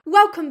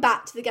Welcome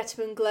back to the Get Up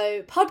and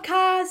Glow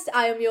podcast.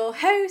 I am your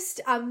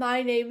host and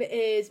my name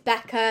is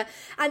Becca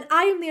and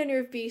I am the owner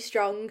of Be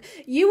Strong.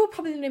 You will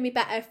probably know me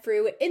better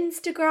through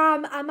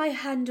Instagram and my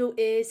handle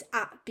is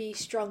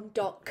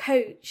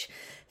 @bestrong.coach.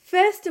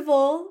 First of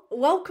all,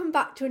 welcome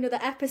back to another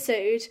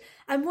episode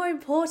and more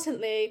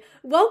importantly,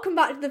 welcome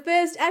back to the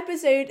first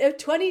episode of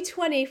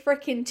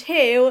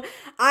 2022.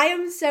 I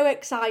am so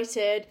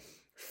excited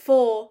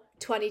for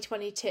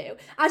 2022.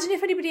 I don't know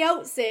if anybody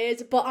else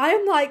is, but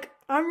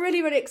I'm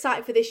really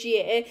excited for this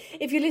year.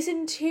 If you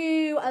listen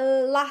to a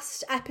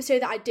last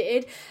episode that I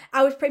did,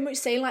 I was pretty much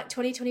saying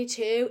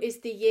 2022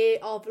 is the year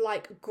of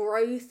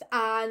growth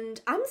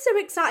and I'm so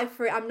excited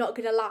for it, I'm not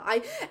gonna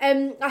lie.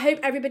 I hope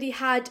everybody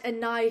had a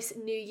nice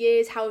New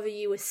Year's, however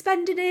you were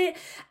spending it.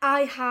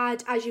 I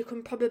had, as you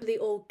can probably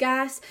all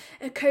guess,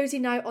 a cozy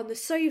night on the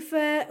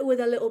sofa with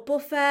a little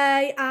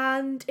buffet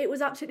and it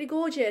was absolutely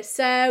gorgeous.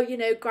 So,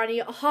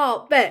 granny at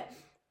heart, but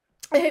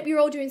I hope you're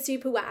all doing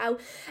super well.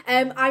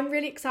 I'm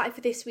really excited for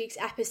this week's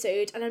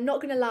episode and I'm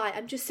not going to lie,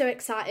 I'm just so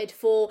excited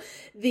for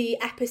the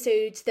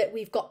episodes that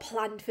we've got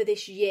planned for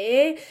this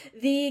year.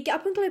 The Get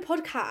Up and Glow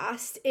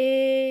podcast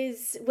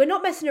we're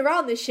not messing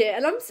around this year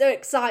and I'm so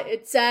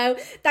excited. So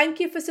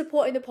thank you for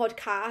supporting the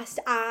podcast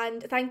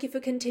and thank you for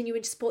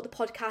continuing to support the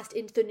podcast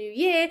into the new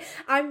year.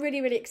 I'm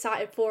really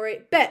excited for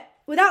it. But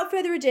without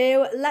further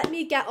ado, let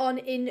me get on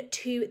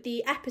into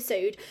the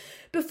episode.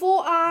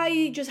 Before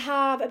I just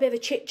have a bit of a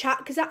chit chat,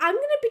 because I'm going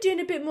to be doing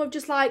a bit more of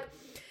just a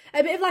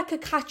bit of a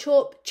catch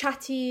up,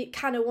 chatty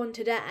kind of one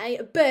today,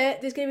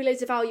 but there's going to be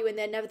loads of value in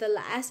there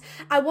nevertheless.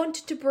 I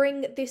wanted to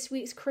bring this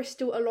week's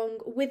crystal along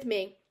with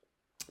me,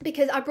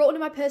 because I brought one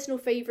of my personal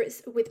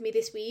favourites with me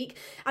this week.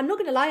 I'm not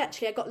going to lie,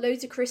 actually, I got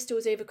loads of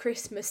crystals over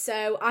Christmas,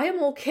 so I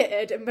am all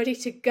kitted and ready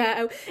to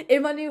go.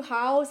 In my new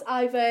house,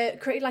 I've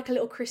created a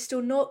little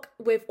crystal nook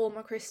with all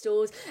my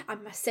crystals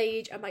and my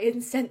sage and my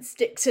incense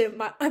sticks and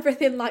my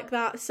everything like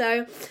that.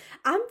 So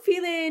I'm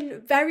feeling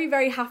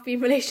very happy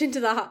in relation to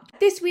that.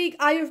 This week,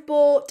 I have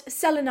brought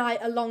selenite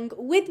along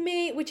with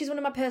me, which is one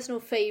of my personal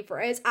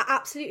favourites. I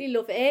absolutely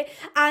love it,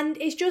 and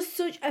it's just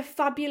such a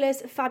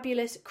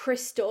fabulous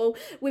crystal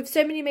with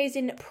so many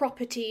amazing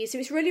properties. So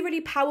it's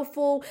really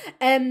powerful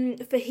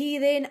for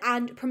healing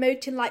and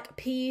promoting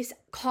peace,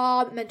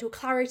 calm, mental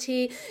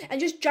clarity and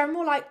just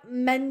general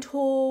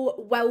mental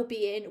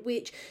well-being,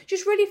 which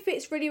just really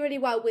fits really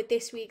well with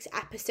this week's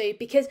episode.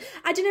 Because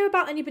I don't know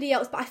about anybody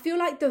else, but I feel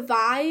like the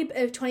vibe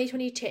of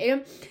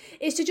 2022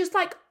 is to just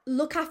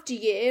look after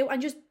you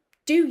and just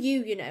do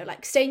you,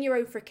 stay in your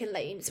own freaking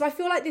lane. So I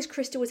feel like this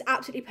crystal was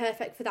absolutely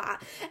perfect for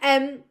that.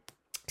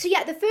 So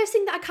yeah, the first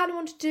thing that I kind of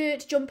wanted to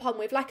jump on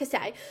with, like I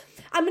say,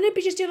 I'm going to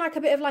be just doing a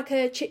bit of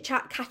a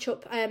chit-chat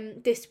catch-up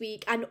this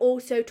week and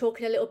also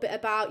talking a little bit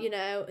about,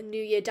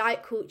 New Year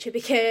diet culture,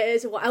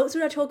 because what else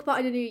would I talk about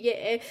in a new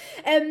year?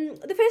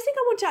 The first thing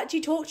I want to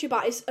actually talk to you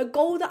about is a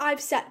goal that I've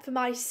set for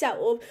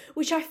myself,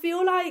 which I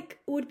feel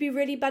would be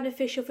really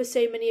beneficial for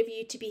so many of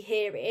you to be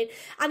hearing,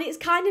 and it's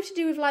kind of to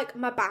do with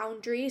my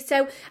boundaries.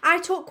 So I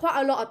talk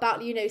quite a lot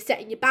about,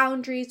 setting your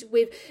boundaries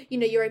with,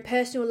 your own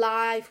personal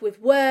life,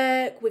 with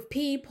work, with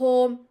people.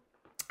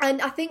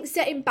 And I think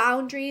setting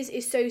boundaries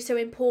is so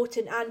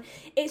important, and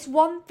it's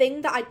one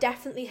thing that I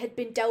definitely had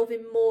been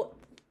delving more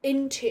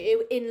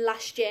into in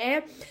last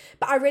year,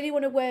 but I really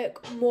want to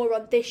work more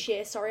on this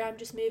year. Sorry, I'm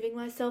just moving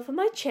myself on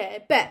my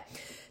chair. But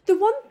the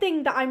one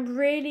thing that I'm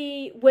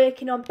really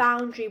working on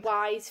boundary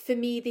wise for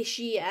me this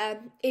year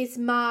is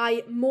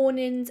my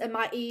mornings and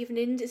my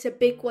evenings. It's a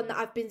big one that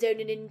I've been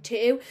zoning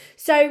into.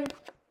 So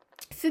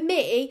for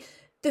me,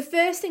 the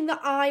first thing that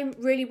I'm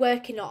really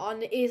working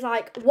on is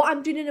what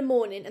I'm doing in the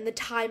morning and the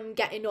time I'm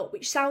getting up,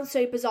 which sounds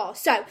so bizarre.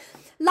 So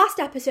last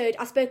episode,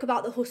 I spoke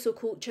about the hustle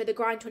culture, the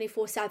grind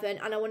 24/7,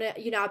 and I want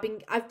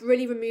to, I've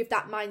really removed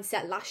that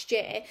mindset last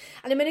year,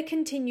 and I'm going to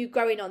continue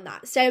growing on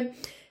that. So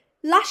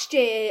last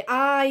year,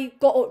 I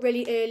got up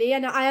really early,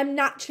 and I am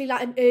naturally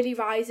an early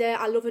riser.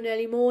 I love an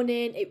early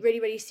morning. It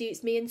really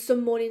suits me, and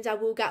some mornings I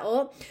will get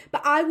up.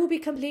 But I will be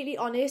completely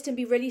honest and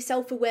be really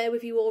self-aware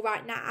with you all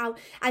right now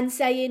and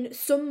saying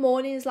some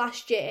mornings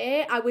last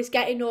year, I was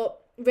getting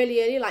up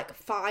really early,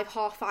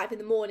 5:30 in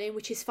the morning,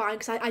 which is fine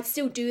because I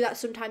still do that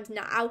sometimes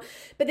now.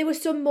 But there were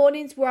some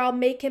mornings where I'm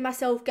making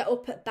myself get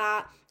up at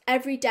that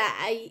every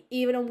day,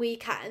 even on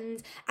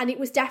weekends, and it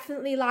was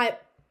definitely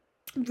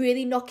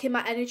really knocking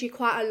my energy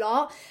quite a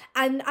lot.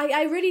 And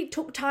I really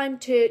took time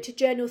to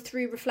journal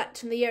through,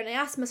 reflect on the year, and I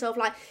asked myself,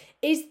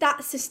 is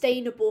that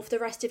sustainable for the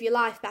rest of your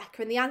life,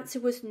 Becca? And the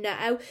answer was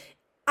no.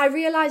 I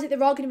realised that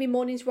there are going to be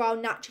mornings where I'll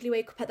naturally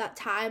wake up at that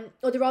time,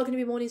 or there are going to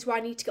be mornings where I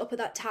need to get up at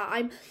that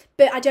time,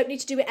 but I don't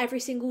need to do it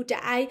every single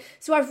day.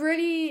 So I've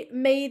really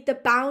made the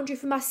boundary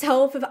for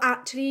myself of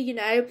actually,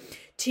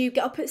 to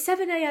get up at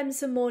 7 a.m.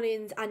 some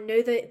mornings and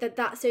know that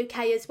that's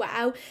okay as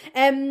well.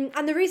 And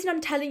the reason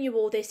I'm telling you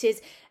all this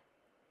is,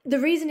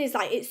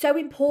 it's so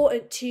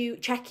important to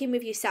check in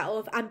with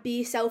yourself and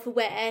be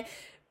self-aware.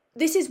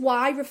 This is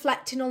why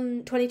reflecting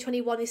on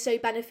 2021 is so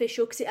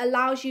beneficial, because it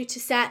allows you to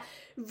set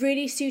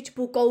really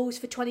suitable goals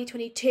for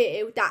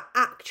 2022 that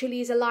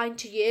actually is aligned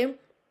to you.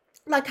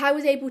 like I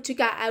was able to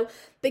get out,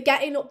 but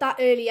getting up that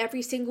early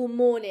every single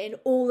morning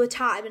all the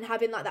time and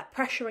having like that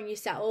pressure on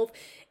yourself,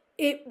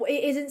 it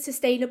isn't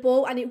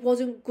sustainable, and it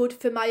wasn't good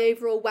for my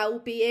overall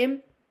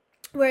well-being.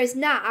 Whereas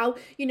now,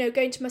 you know,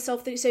 going to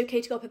myself that it's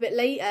okay to go up a bit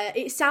later,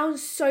 it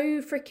sounds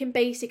so freaking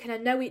basic, and I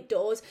know it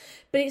does,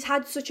 but it's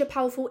had such a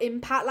powerful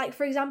impact. Like,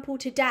 for example,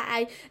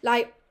 today,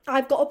 like,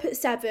 I've got up at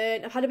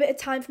 7, I've had a bit of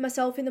time for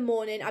myself in the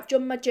morning, I've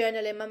done my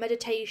journaling, my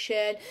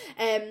meditation,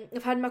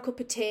 I've had my cup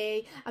of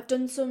tea, I've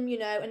done some, you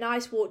know, a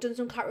nice walk, done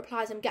some client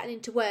replies, I'm getting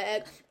into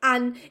work,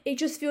 and it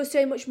just feels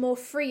so much more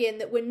freeing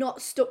that we're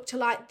not stuck to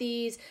like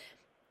these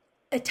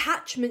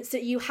attachments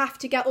that you have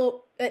to get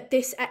up at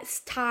this X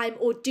time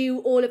or do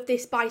all of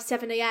this by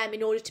 7 a.m.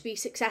 in order to be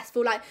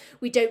successful. Like,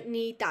 we don't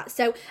need that.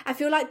 So I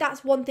feel like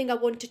that's one thing I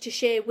wanted to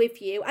share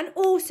with you, and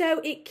also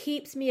it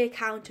keeps me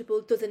accountable,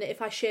 doesn't it,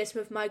 if I share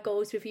some of my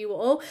goals with you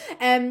all.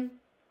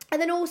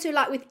 And then also,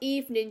 like with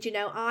evenings, you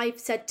know, I've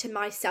said to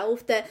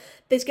myself that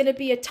there's going to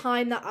be a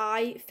time that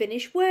I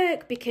finish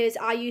work, because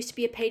I used to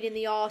be a pain in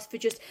the arse for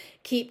just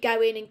keep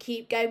going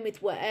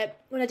with work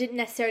when I didn't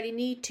necessarily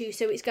need to.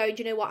 So it's going,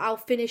 you know what, I'll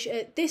finish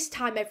at this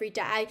time every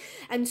day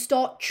and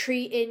start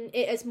treating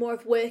it as more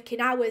of working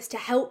hours to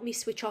help me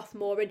switch off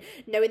more, and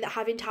knowing that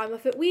having time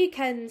off at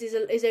weekends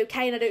is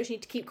okay, and I don't just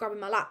need to keep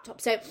grabbing my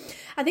laptop. So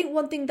I think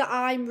one thing that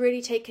I'm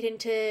really taking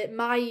into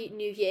my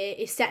new year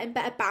is setting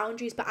better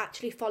boundaries, but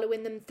actually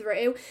following them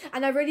through.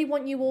 And I really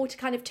want you all to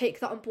kind of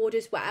take that on board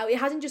as well. It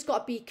hasn't just got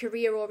to be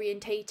career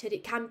orientated,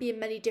 it can be in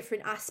many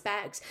different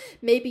aspects.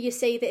 Maybe you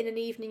say that in an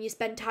evening you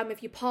spend time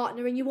with your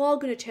partner and you are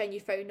going to turn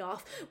your phone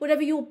off.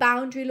 Whatever your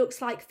boundary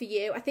looks like for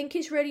you, I think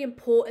it's really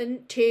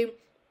important to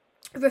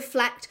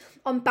reflect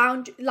on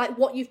like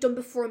what you've done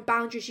before and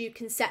boundaries you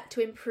can set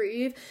to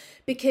improve,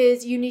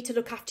 because you need to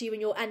look after you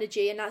and your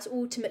energy, and that's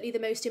ultimately the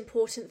most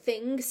important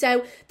thing.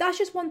 So that's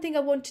just one thing I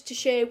wanted to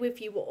share with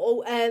you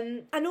all,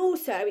 and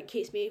also it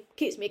keeps me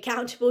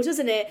accountable,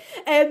 doesn't it?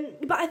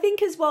 But I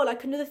think as well,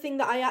 like another thing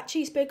that I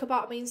actually spoke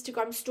about on my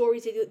Instagram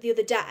stories the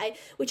other day,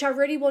 which I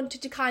really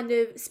wanted to kind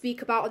of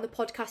speak about on the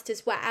podcast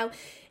as well,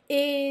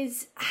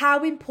 is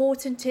how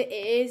important it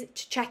is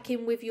to check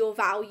in with your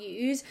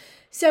values.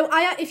 So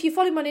if you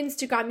follow me on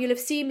Instagram, you'll have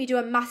seen me do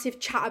a massive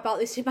chat about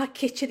this in my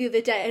kitchen the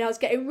other day, and I was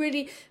getting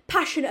really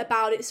passionate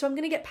about it, so I'm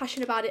going to get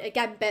passionate about it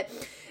again. But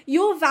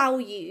your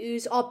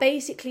values are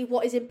basically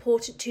what is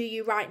important to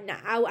you right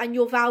now, and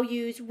your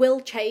values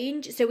will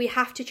change, so we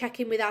have to check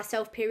in with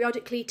ourselves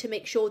periodically to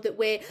make sure that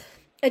we're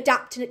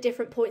adapting at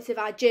different points of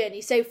our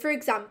journey. So for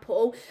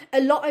example, a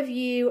lot of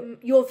you,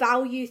 your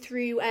value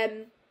through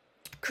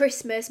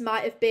Christmas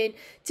might have been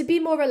to be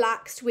more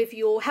relaxed with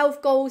your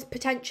health goals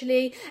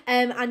potentially,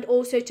 and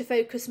also to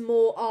focus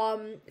more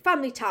on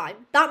family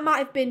time. That might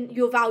have been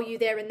your value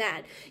there and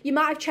then. You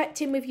might have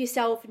checked in with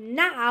yourself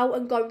now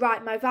and gone,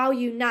 right, my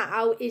value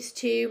now is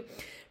to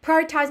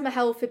prioritise my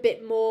health a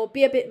bit more,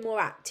 be a bit more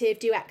active,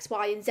 do X,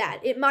 Y, and Z.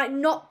 It might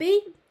not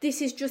be.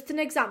 This is just an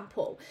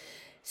example.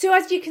 So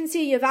as you can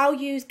see, your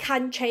values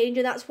can change,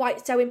 and that's why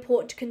it's so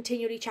important to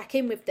continually check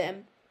in with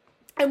them.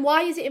 And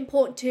why is it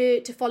important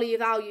to follow your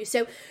values?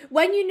 So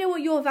when you know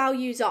what your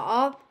values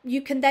are,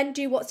 you can then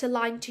do what's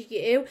aligned to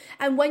you.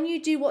 And when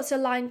you do what's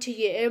aligned to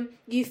you,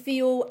 you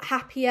feel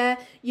happier,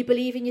 you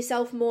believe in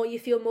yourself more, you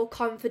feel more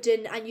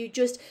confident, and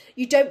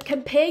you don't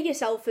compare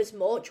yourself as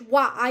much.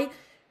 Why?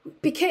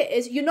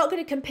 Because you're not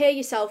going to compare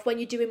yourself when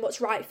you're doing what's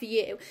right for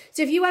you.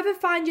 So if you ever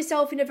find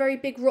yourself in a very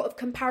big rut of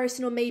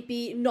comparison, or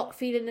maybe not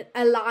feeling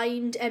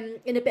aligned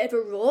in a bit of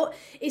a rut,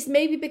 it's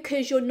maybe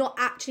because you're not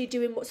actually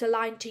doing what's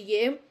aligned to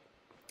you.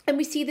 And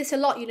we see this a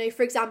lot, you know,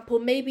 for example,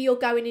 maybe you're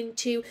going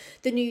into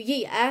the new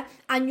year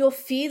and you're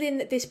feeling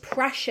this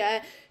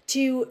pressure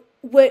to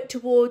work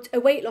towards a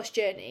weight loss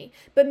journey,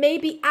 but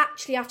maybe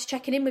actually after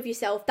checking in with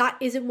yourself, that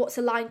isn't what's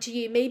aligned to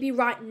you. Maybe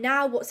right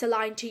now what's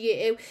aligned to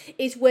you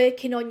is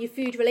working on your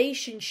food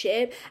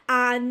relationship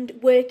and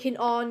working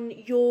on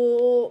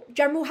your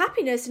general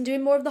happiness and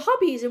doing more of the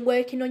hobbies and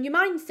working on your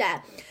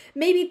mindset.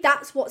 Maybe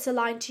that's what's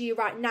aligned to you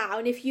right now,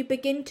 and if you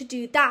begin to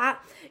do that,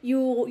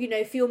 you'll, you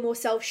know, feel more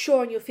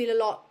self-sure and you'll feel a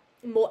lot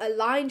more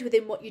aligned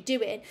within what you're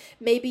doing.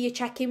 Maybe you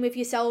check in with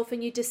yourself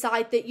and you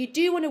decide that you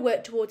do want to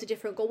work towards a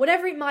different goal,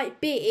 whatever it might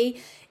be.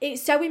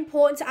 It's so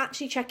important to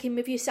actually check in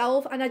with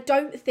yourself, and I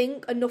don't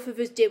think enough of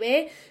us do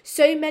it.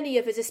 So many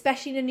of us,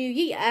 especially in a new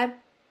year,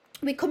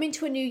 we come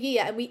into a new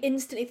year and we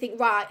instantly think,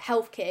 right,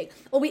 health kick,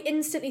 or we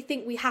instantly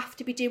think we have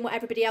to be doing what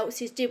everybody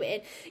else is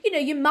doing. You know,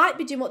 you might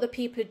be doing what the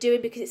people are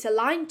doing because it's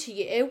aligned to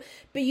you,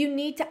 but you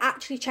need to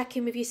actually check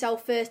in with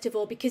yourself first of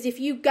all, because if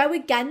you go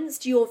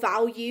against your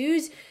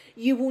values,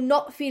 you will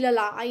not feel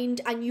aligned,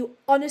 and you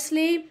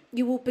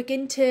will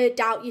begin to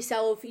doubt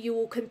yourself, you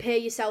will compare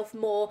yourself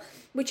more,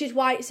 which is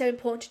why it's so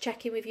important to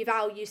check in with your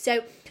values.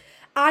 So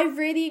I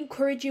really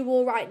encourage you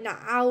all right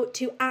now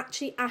to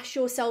actually ask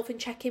yourself and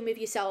check in with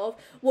yourself,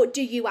 what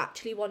do you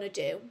actually want to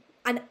do?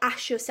 And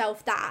ask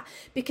yourself that,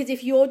 because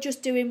if you're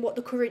just doing what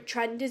the current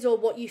trend is or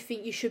what you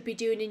think you should be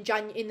doing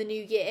in the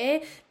new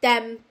year,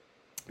 then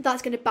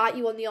that's going to bite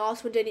you on the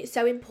arse one day, and it's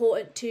so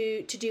important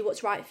to do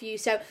what's right for you.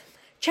 So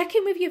check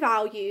in with your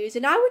values.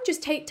 And I would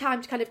just take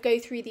time to kind of go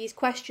through these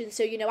questions.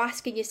 So,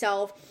 asking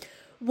yourself,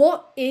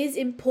 what is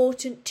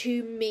important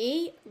to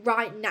me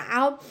right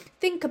now?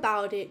 Think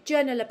about it,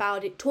 journal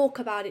about it, talk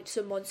about it to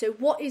someone. So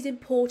what is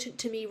important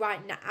to me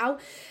right now?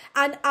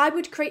 And I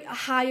would create a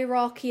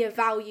hierarchy of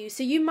values.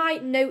 So you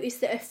might notice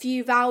that a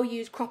few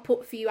values crop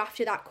up for you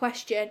after that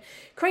question.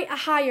 Create a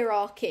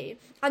hierarchy.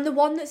 And the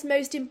one that's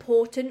most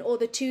important, or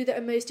the two that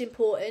are most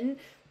important,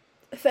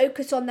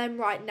 focus on them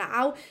right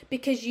now,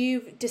 because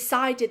you've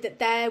decided that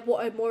they're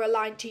what are more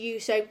aligned to you.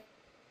 So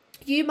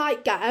you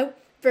might go,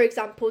 for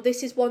example,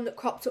 this is one that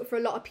crops up for a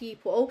lot of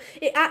people.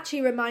 It actually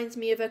reminds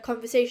me of a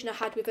conversation I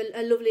had with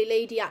a lovely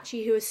lady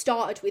actually who has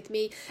started with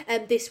me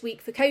this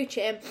week for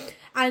coaching.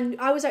 And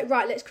I was like,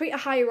 right, let's create a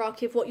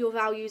hierarchy of what your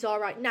values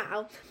are right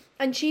now.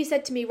 And she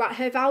said to me, right,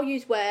 her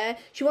values were,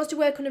 she wants to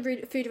work on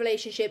a food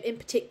relationship, in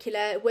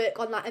particular, work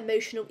on that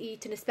emotional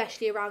eating,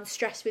 especially around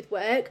stress with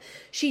work.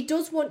 She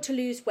does want to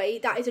lose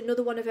weight. That is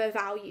another one of her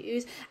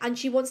values. And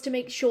she wants to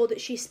make sure that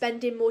she's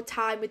spending more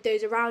time with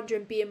those around her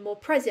and being more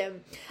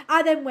present.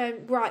 I then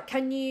went, right,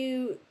 can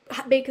you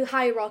make a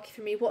hierarchy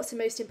for me? What's the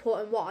most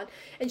important one?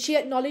 And she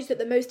acknowledged that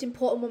the most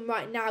important one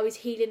right now is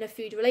healing a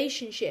food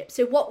relationship.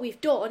 So what we've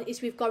done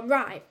is we've gone,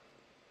 right,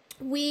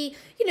 we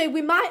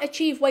might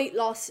achieve weight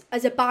loss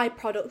as a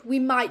byproduct. We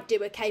might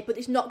do, okay, but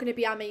it's not going to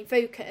be our main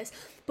focus.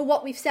 But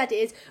what we've said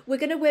is we're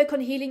going to work on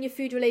healing your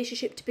food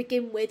relationship to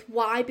begin with.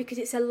 Why? Because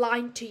it's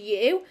aligned to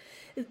you.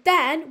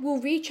 Then we'll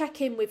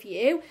recheck in with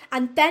you,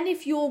 and then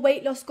if your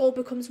weight loss goal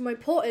becomes more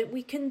important,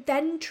 we can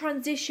then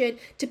transition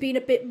to being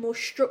a bit more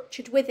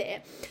structured with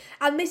it.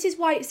 And this is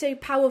why it's so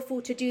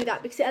powerful to do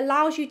that, because it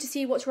allows you to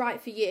see what's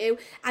right for you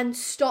and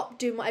stop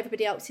doing what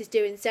everybody else is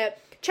doing. So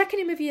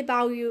checking in with your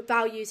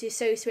values is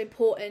so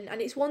important,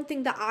 and it's one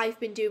thing that I've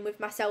been doing with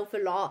myself a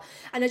lot,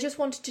 and I just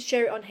wanted to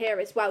share it on here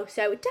as well.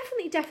 So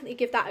definitely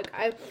give that a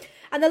go.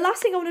 And the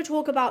last thing I want to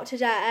talk about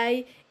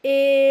today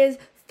is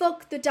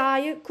fuck the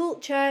diet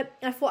culture.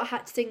 I thought I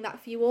had to sing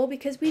that for you all,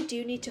 because we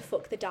do need to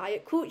fuck the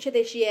diet culture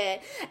this year.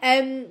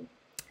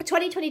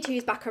 2022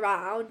 is back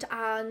around,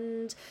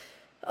 and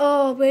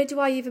where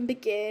do I even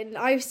begin?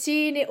 I've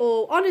seen it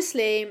all.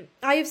 Honestly,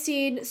 I have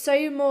seen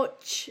so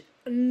much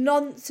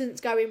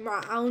nonsense going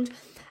round,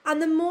 and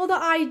the more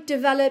that I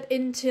develop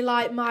into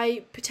like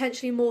my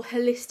potentially more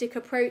holistic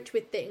approach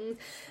with things,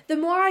 the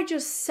more I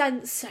just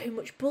sense so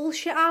much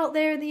bullshit out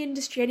there in the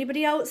industry.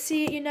 Anybody else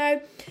see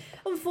it?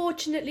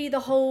 Unfortunately,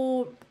 the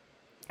whole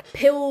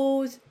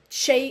pills,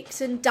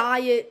 shakes and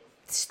diet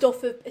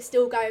stuff are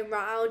still going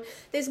round.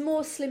 There's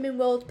more Slimming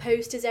World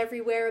posters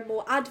everywhere and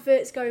more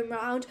adverts going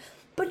round.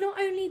 But not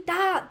only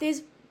that,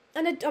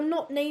 I'm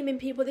not naming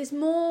people, there's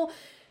more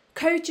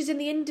coaches in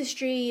the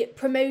industry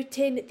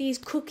promoting these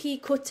cookie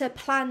cutter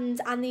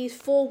plans and these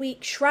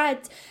 4-week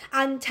shreds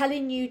and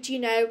telling you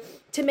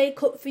to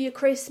make up for your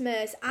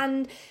Christmas,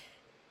 and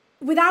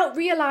without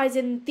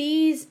realising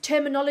these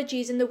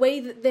terminologies and the way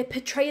that they're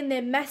portraying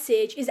their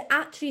message is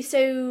actually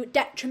so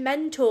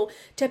detrimental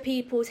to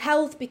people's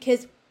health,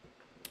 because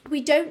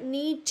we don't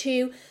need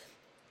to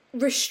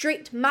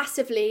restrict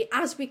massively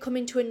as we come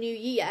into a new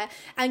year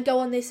and go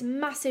on this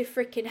massive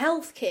freaking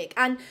health kick.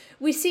 And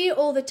we see it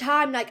all the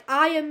time. Like,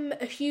 I am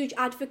a huge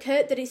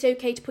advocate that it's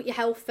okay to put your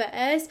health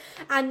first,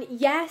 and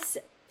yes,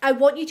 I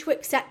want you to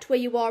accept where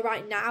you are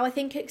right now. I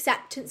think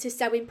acceptance is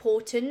so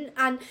important,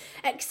 and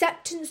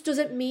acceptance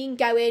doesn't mean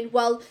going,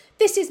 well,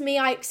 this is me,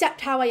 I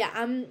accept how I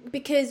am,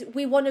 because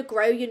we want to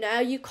grow.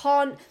 You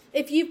can't,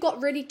 if you've got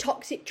really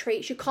toxic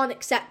traits, you can't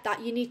accept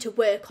that. You need to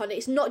work on it.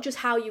 It's not just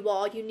how you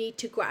are, you need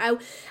to grow.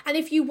 And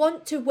if you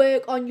want to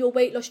work on your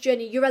weight loss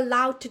journey, you're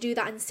allowed to do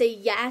that and say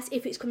yes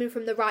if it's coming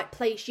from the right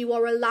place. You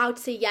are allowed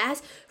to say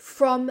yes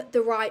from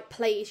the right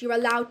place. You're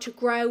allowed to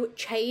grow,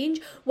 change,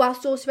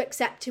 whilst also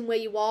accepting where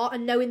you are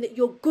and knowing that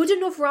you're good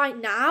enough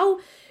right now.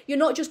 You're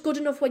not just good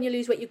enough when you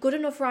lose weight, you're good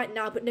enough right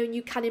now, but knowing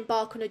you can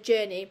embark on a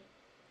journey.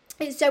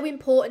 It's so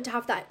important to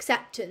have that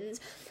acceptance.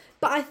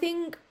 But I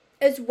think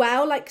as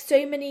well, like,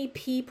 so many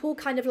people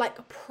kind of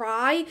like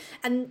pry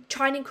and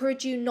try and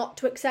encourage you not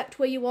to accept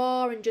where you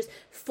are and just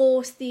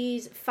force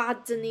these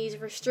fads and these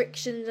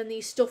restrictions and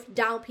these stuff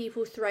down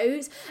people's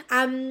throats.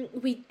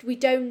 We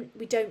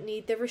don't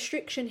need the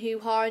restriction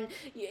hoo-ha. And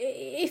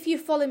if you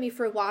follow me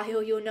for a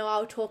while, you'll know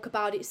I'll talk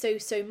about it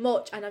so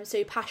much, and I'm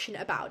so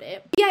passionate about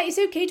it. Yeah, it's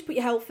okay to put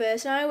your health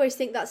first, and I always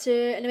think that's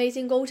an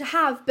amazing goal to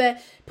have,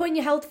 but putting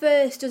your health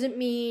first doesn't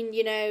mean,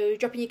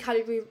 dropping your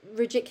calorie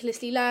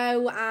ridiculously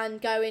low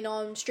and going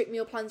on strict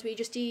meal plans where you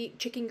just eat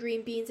chicken,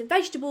 green beans and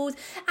vegetables.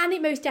 And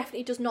it most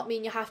definitely does not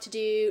mean you have to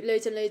do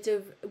loads and loads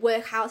of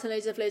workouts and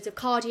loads of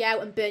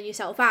cardio and burn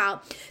yourself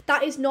out.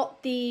 That is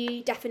not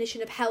the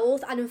definition of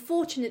health. And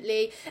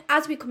unfortunately,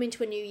 as we come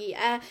into a new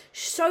year,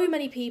 so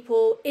many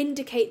people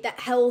indicate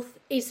that health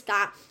is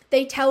that.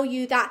 They tell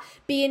you that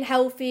being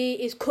healthy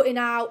is cutting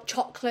out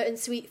chocolate and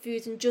sweet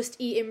foods and just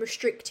eating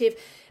restrictive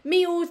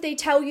meals. They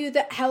tell you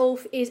that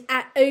health is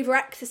over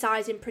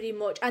exercising pretty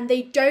much, and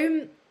they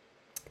don't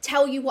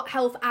tell you what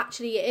health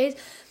actually is.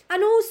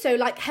 And also,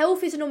 like,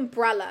 health is an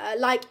umbrella.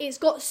 Like, it's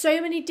got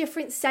so many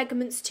different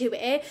segments to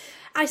it.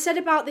 I said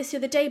about this the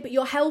other day, but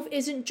your health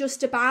isn't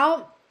just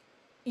about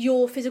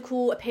your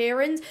physical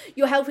appearance.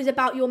 Your health is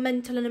about your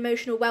mental and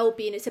emotional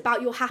well-being. It's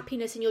about your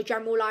happiness and your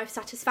general life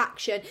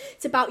satisfaction.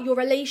 It's about your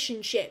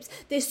relationships.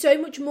 There's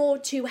so much more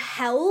to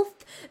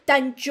health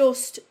than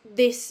just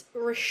this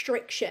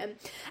restriction.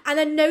 And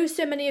I know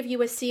so many of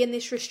you are seeing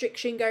this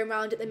restriction going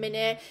around at the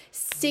minute,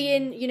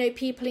 seeing, you know,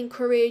 people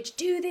encourage,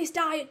 do this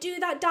diet,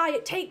 do that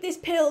diet, take this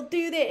pill,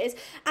 do this.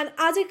 And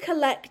as a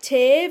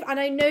collective,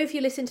 and I know if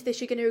you listen to this,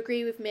 you're going to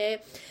agree with me,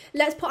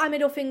 let's put our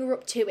middle finger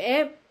up to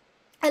it.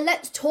 And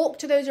let's talk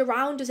to those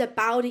around us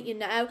about it, you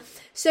know.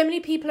 So many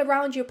people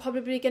around you are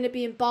probably going to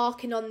be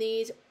embarking on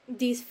these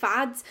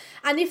fads.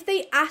 And if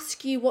they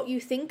ask you what you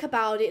think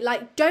about it,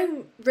 like,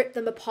 don't rip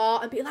them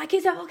apart and be like,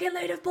 it's a fucking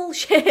load of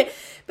bullshit.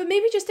 But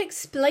maybe just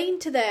explain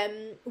to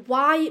them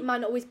why it might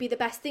not always be the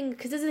best thing.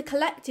 Because as a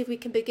collective, we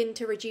can begin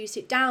to reduce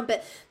it down.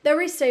 But there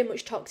is so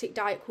much toxic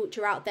diet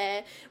culture out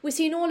there. We're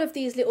seeing all of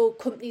these little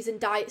companies and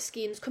diet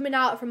schemes coming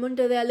out from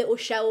under their little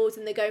shells,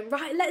 and they're going,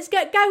 right, let's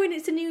get going.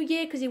 It's a new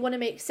year because you want to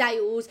make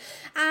sales.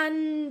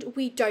 And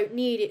we don't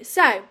need it.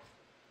 So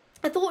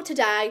I thought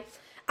today,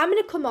 I'm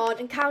going to come on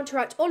and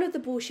counteract all of the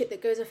bullshit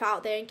that goes off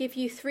out there and give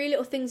you 3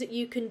 little things that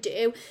you can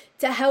do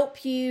to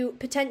help you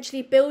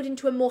potentially build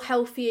into a more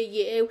healthier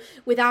you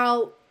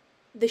without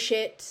the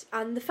shit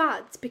and the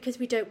fads, because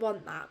we don't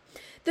want that.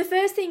 The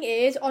first thing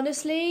is,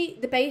 honestly,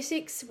 the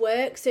basics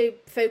work, so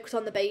focus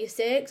on the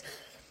basics.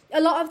 A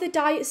lot of the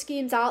diet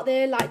schemes out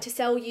there like to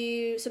sell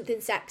you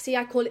something sexy.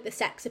 I call it the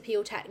sex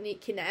appeal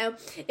technique, you know.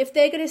 If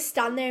they're going to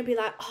stand there and be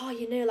like, oh,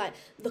 you know, like,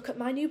 look at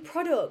my new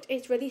product.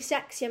 It's really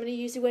sexy. I'm going to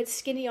use the word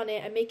skinny on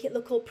it and make it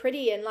look all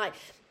pretty and, like,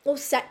 all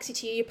sexy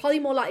to you. You're probably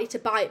more likely to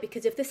buy it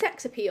because of the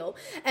sex appeal.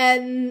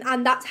 And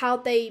that's how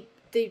they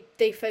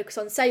focus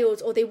on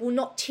sales, or they will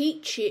not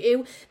teach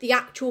you the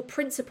actual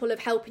principle of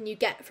helping you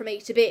get from A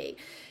to B.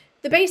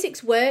 The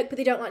basics work, but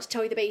they don't like to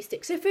tell you the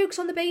basics. So focus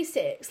on the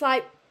basics.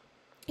 Like,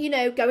 you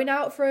know, going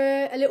out for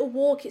a little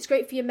walk, it's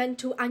great for your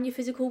mental and your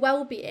physical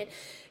well-being.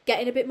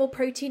 Getting a bit more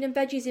protein and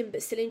veggies in,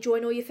 but still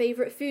enjoying all your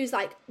favourite foods.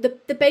 Like,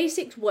 the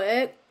basics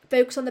work.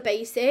 Focus on the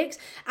basics.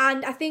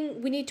 And I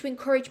think we need to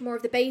encourage more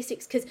of the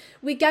basics, because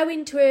we go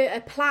into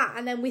a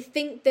plan and we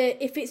think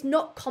that if it's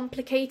not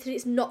complicated,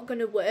 it's not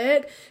going to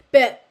work.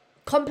 But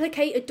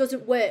complicated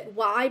doesn't work.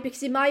 Why?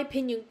 Because in my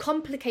opinion,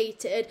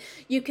 complicated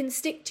you can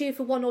stick to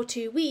for 1 or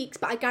 2 weeks,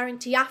 but I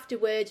guarantee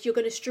afterwards you're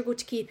going to struggle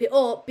to keep it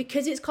up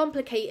because it's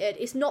complicated.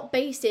 It's not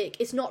basic.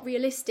 It's not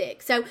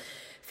realistic. So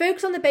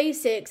focus on the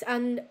basics,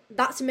 and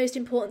that's the most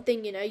important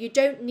thing, you know. You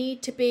don't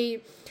need to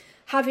be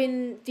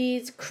having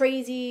these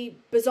crazy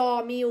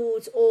bizarre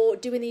meals or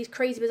doing these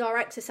crazy bizarre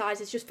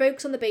exercises. Just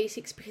focus on the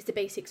basics, because the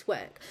basics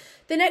work.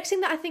 The next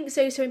thing that I think is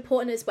so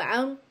important as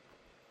well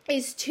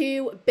is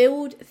to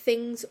build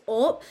things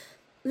up.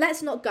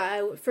 Let's not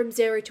go from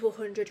 0 to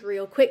 100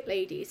 real quick,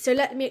 ladies. So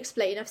let me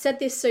explain. I've said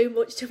this so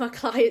much to my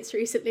clients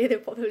recently, they're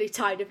probably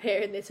tired of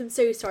hearing this. I'm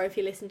so sorry if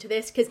you listen to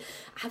this, because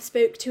I have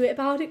spoke to it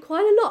about it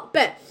quite a lot.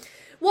 But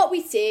what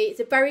we see, it's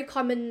a very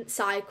common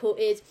cycle,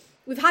 is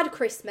we've had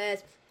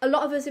Christmas. A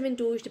lot of us have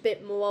indulged a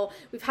bit more.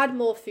 We've had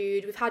more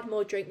food. We've had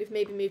more drink. We've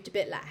maybe moved a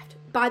bit left.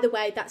 By the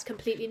way, that's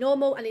completely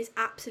normal, and it's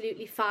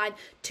absolutely fine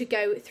to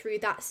go through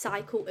that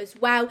cycle as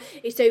well.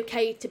 It's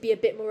okay to be a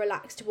bit more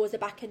relaxed towards the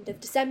back end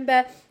of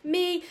December.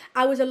 Me,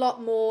 I was a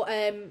lot more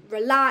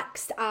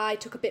relaxed. I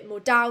took a bit more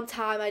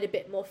downtime. I had a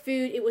bit more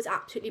food. It was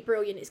absolutely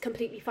brilliant. It's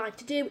completely fine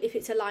to do if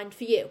it's aligned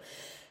for you.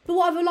 But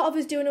what a lot of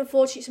us do, and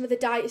unfortunately some of the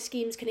diet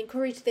schemes can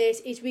encourage this,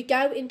 is we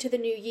go into the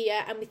new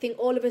year and we think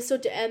all of a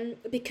sudden,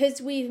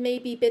 because we've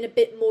maybe been a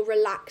bit more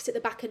relaxed at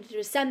the back end of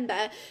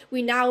December,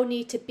 we now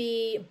need to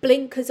be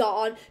blinkers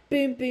on,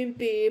 boom, boom,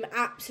 boom,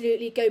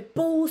 absolutely go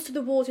balls to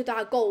the walls with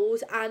our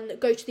goals and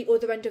go to the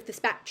other end of the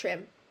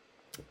spectrum.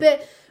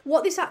 But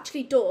what this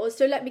actually does,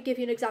 so let me give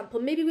you an example.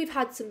 Maybe we've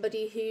had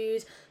somebody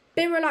who's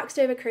been relaxed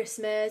over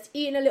Christmas,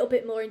 eaten a little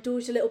bit more,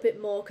 indulged a little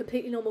bit more,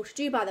 completely normal to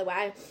do, by the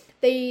way.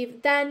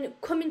 They've then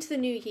come into the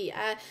new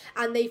year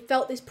and they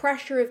felt this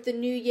pressure of the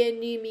new year,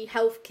 new me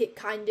health kit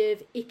kind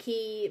of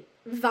icky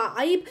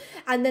vibe,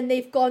 and then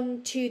they've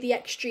gone to the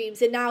extremes.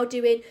 They're now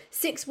doing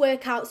 6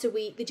 workouts a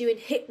week. They're doing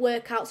HIIT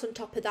workouts on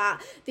top of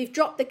that. They've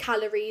dropped the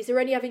calories. They're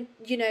only having,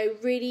 you know,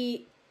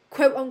 really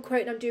quote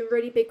unquote, and I'm doing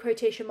really big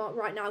quotation mark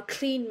right now,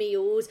 clean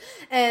meals,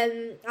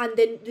 and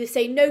then they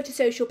say no to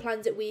social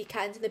plans at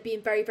weekends, and they're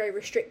being very, very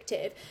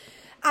restrictive.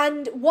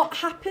 And what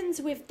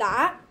happens with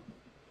that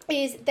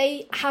is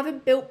they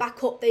haven't built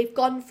back up. They've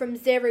gone from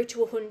 0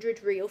 to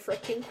 100 real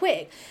freaking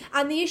quick.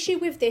 And the issue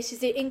with this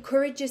is it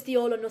encourages the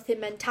all or nothing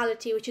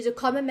mentality, which is a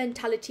common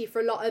mentality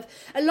for a lot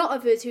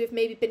of us who have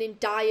maybe been in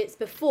diets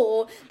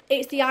before.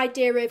 It's the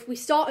idea of we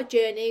start a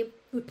journey,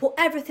 We put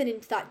everything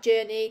into that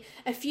journey.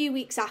 A few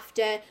weeks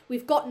after,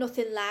 we've got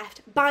nothing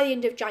left. By the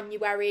end of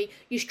January,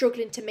 you're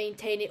struggling to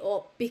maintain it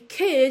up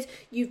because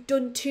you've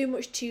done too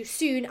much too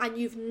soon and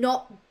you've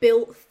not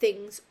built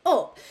things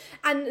up.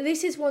 And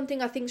this is one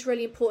thing I think is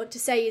really important to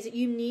say, is that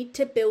you need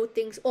to build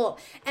things up.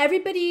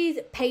 Everybody's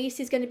pace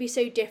is going to be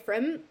so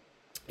different.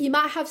 You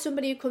might have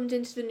somebody who comes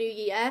into the new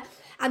year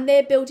and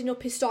their building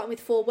up is starting with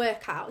 4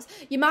 workouts.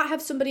 You might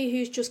have somebody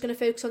who's just going to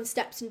focus on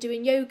steps and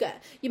doing yoga.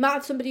 You might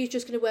have somebody who's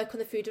just going to work on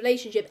the food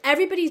relationship.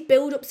 Everybody's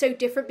build up so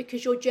different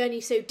because your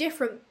journey's so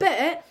different,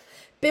 but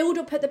build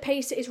up at the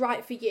pace that is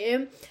right for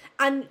you,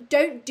 and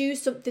don't do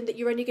something that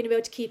you're only going to be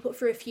able to keep up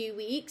for a few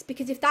weeks,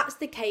 because if that's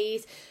the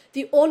case,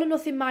 the all or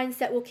nothing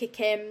mindset will kick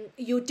in.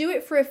 You'll do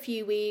it for a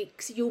few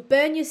weeks, you'll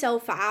burn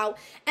yourself out.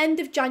 End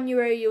of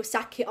January, you'll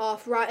sack it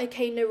off. Right,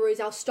 okay, no worries,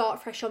 I'll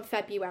start fresh on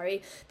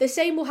February. The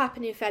same will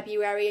happen in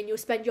February, and you'll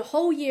spend your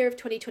whole year of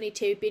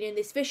 2022 being in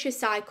this vicious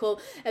cycle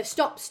of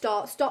stop,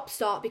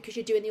 start, because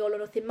you're doing the all or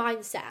nothing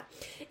mindset.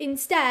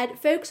 Instead,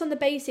 focus on the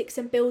basics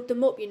and build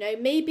them up.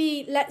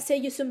 Maybe, let's say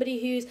you're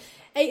somebody who's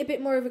ate a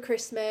bit more over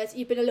Christmas,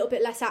 you've been a little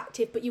bit less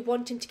active, but you're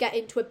wanting to get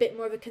into a bit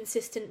more of a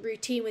consistent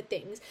routine with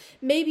things.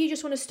 Maybe you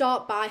just want to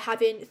start by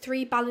having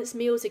 3 balanced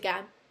meals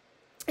again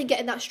and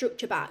getting that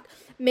structure back.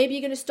 Maybe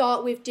you're going to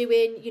start with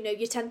doing,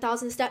 your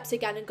 10,000 steps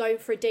again and going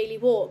for a daily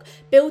walk.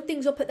 Build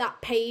things up at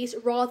that pace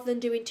rather than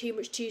doing too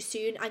much too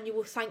soon, and you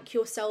will thank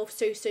yourself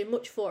so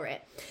much for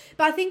it.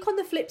 But I think on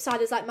the flip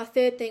side, is like my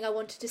third thing I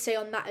wanted to say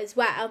on that as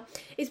well,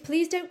 is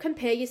please don't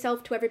compare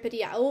yourself to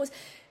everybody else.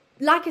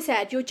 Like I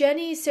said, your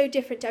journey is so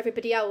different to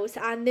everybody else,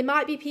 and there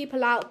might be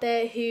people out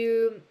there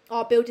who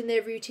are building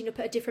their routine up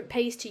at a different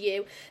pace to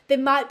you. There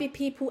might be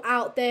people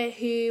out there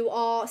who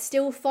are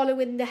still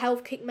following the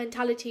health kick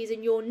mentalities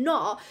and you're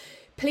not.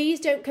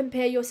 Please don't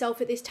compare yourself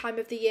at this time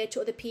of the year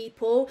to other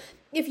people.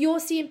 If you're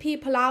seeing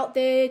people out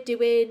there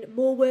doing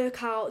more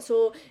workouts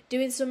or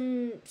doing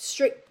some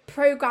strict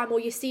program, or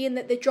you're seeing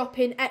that they're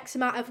dropping X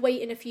amount of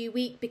weight in a few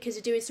weeks because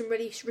they're doing some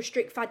really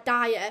restrict fad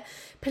diet,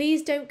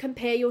 please don't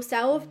compare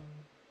yourself.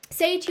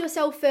 Say to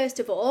yourself,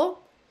 first of all,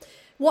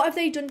 what have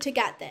they done to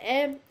get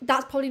there?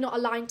 That's probably not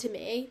aligned to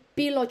me.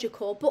 Be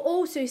logical. But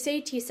also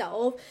say to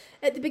yourself,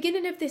 at the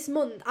beginning of this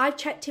month, I've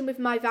checked in with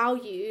my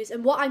values,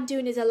 and what I'm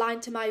doing is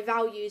aligned to my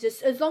values.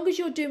 As long as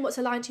you're doing what's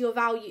aligned to your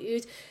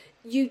values,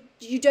 you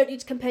don't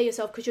need to compare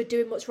yourself because you're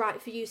doing what's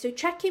right for you. So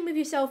check in with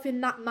yourself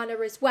in that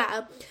manner as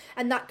well,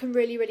 and that can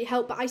really, really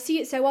help. But I see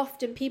it so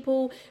often.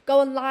 People go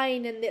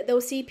online and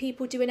they'll see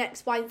people doing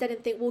X, Y, and Z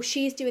and think, well,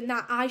 she's doing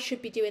that, I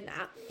should be doing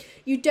that.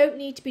 You don't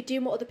need to be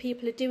doing what other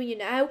people are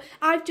doing,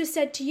 I've just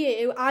said to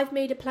you, I've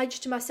made a pledge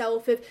to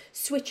myself of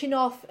switching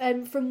off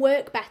from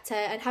work better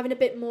and having a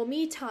bit more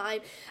me time.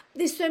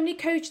 There's so many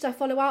coaches I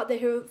follow out there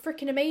who are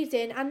freaking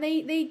amazing, and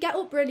they get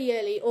up really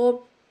early,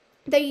 or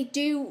they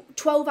do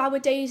 12-hour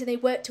days and they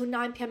work till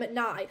 9 p.m. at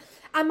night.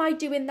 Am I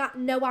doing that?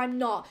 No, I'm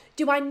not.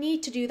 Do I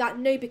need to do that?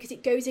 No, because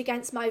it goes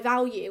against my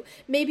value.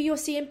 Maybe you're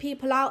seeing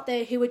people out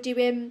there who are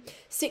doing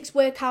 6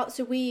 workouts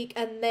a week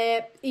and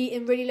they're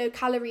eating really low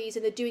calories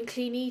and they're doing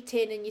clean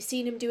eating, and you're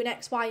seeing them doing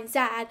X, Y, and Z,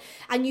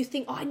 and you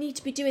think, oh, I need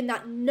to be doing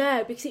that.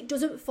 No, because it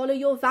doesn't follow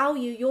your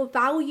value. Your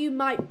value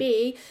might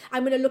be,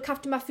 I'm going to look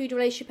after my food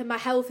relationship and my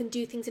health and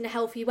do things in a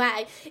healthy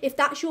way. If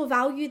that's your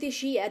value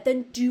this year,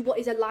 then do what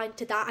is aligned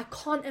to that. I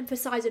can't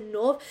emphasize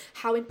enough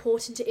how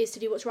important it is to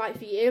do what's right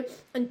for you,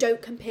 and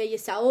don't compare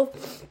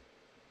yourself.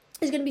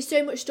 There's going to be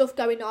so much stuff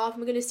going on,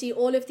 and we're going to see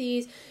all of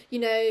these,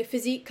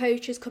 physique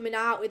coaches coming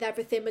out with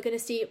everything. We're going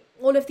to see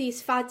all of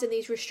these fads and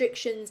these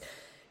restrictions.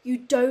 You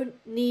don't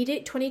need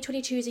it.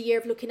 2022 is a year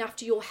of looking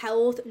after your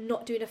health,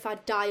 not doing a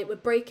fad diet. We're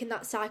breaking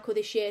that cycle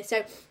this year.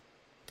 So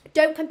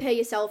don't compare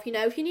yourself.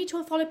 If you need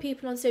to unfollow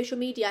people on social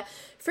media,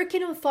 freaking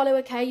unfollow,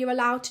 okay? You're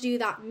allowed to do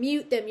that.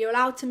 Mute them. You're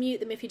allowed to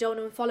mute them if you don't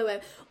want to unfollow them.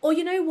 Or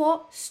you know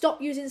what?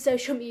 Stop using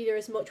social media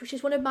as much, which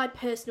is one of my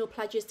personal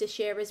pledges this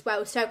year as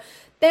well. So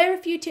there are a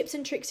few tips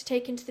and tricks to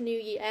take into the new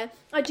year.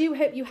 I do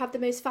hope you have the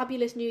most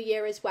fabulous new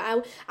year as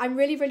well. I'm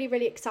really, really,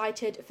 really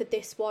excited for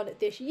this one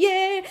this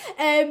year.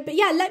 But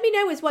yeah, let me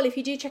know as well if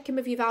you do check in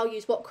with your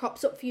values, what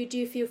crops up for you.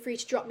 Do feel free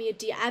to drop me a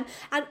DM.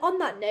 And on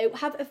that note,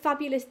 have a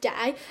fabulous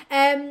day.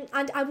 And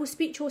I will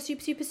speak to you all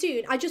super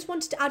soon. I just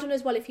wanted to add on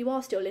as well, if you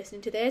are still listening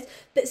to this,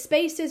 that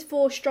spaces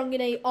for Strong in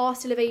 8 are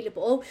still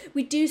available.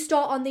 We do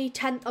start on the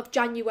 10th of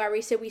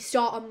January, so we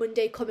start on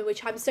Monday coming,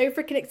 which I'm so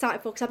freaking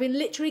excited for, because I've been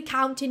literally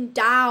counting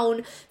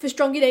down for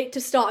Strong in 8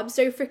 to start. I'm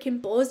so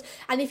freaking buzzed.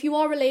 And if you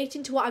are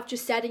relating to what I've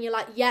just said and you're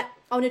like, yep,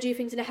 I want to do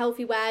things in a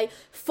healthy way,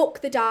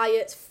 fuck the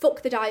diets,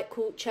 fuck the diet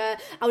culture,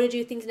 I want to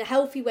do things in a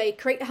healthy way,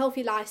 create a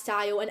healthy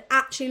lifestyle, and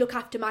actually look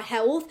after my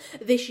health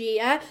this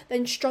year,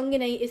 then Strong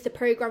in 8 is the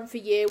program for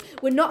you.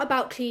 We're not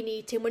about clean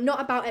eating, we're not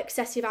about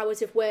excessive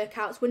hours of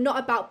workouts, we're not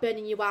about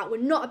burning you out, we're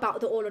not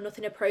about the all or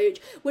nothing approach,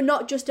 we're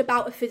not just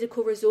about a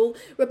physical result,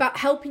 we're about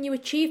helping you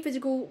achieve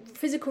physical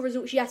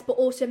results, yes, but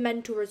also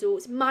mental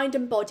results, mind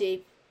and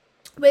body.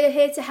 We're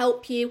here to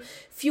help you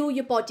fuel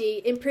your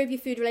body, improve your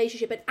food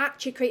relationship, and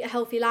actually create a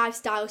healthy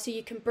lifestyle so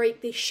you can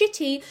break this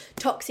shitty,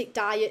 toxic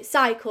diet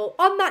cycle.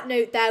 On that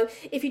note, though,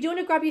 if you do want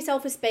to grab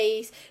yourself a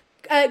space,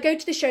 go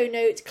to the show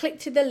notes, click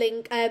to the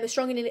link,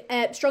 Strong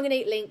and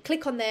 8 link,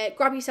 click on there,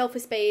 grab yourself a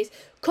space,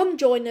 come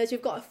join us.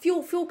 We've got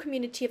a full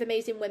community of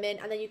amazing women,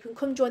 and then you can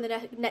come join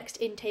the next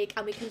intake,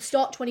 and we can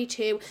start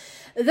 22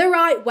 the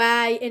right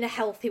way, in a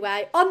healthy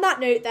way. On that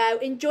note, though,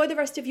 enjoy the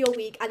rest of your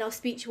week, and I'll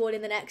speak to you all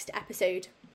in the next episode.